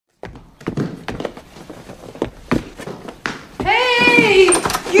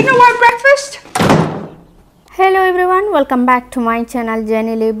You know what breakfast? Hello everyone, welcome back to my channel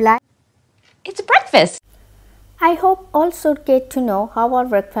Jenny Live Life. It's breakfast. I hope all should get to know how our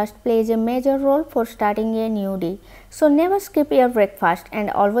breakfast plays a major role for starting a new day. So never skip your breakfast, and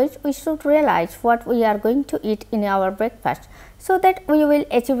always we should realize what we are going to eat in our breakfast so that we will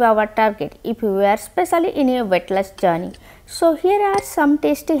achieve our target if we are especially in a weight loss journey. So here are some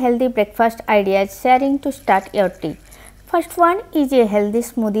tasty healthy breakfast ideas sharing to start your day. First one is a healthy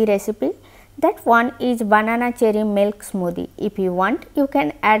smoothie recipe. That one is banana cherry milk smoothie. If you want, you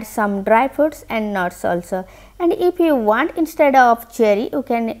can add some dry fruits and nuts also. And if you want, instead of cherry, you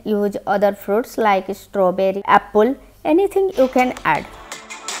can use other fruits like strawberry, apple, anything you can add.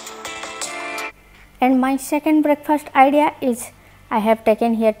 And my second breakfast idea is I have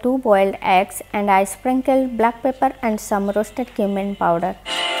taken here 2 boiled eggs and I sprinkled black pepper and some roasted cumin powder.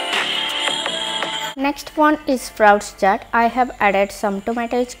 Next one is sprouts chaat. I have added some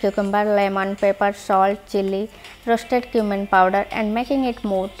tomatoes, cucumber, lemon, pepper, salt, chili, roasted cumin powder and making it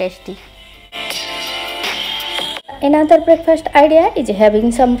more tasty. Another breakfast idea is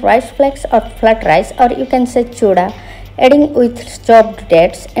having some rice flakes or flat rice, or you can say chuda, adding with chopped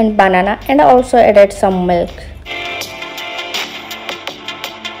dates and banana, and also added some milk.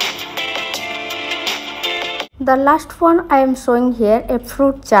 The last one I am showing here, a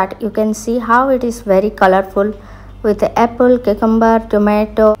fruit chaat. You can see how it is very colorful with apple, cucumber,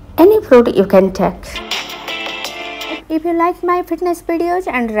 tomato, any fruit you can take. If you like my fitness videos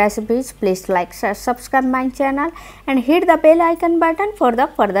and recipes, please like, share, subscribe my channel and hit the bell icon button for the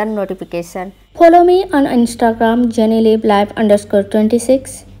further notification. Follow me on Instagram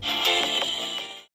jeni_live_life_26.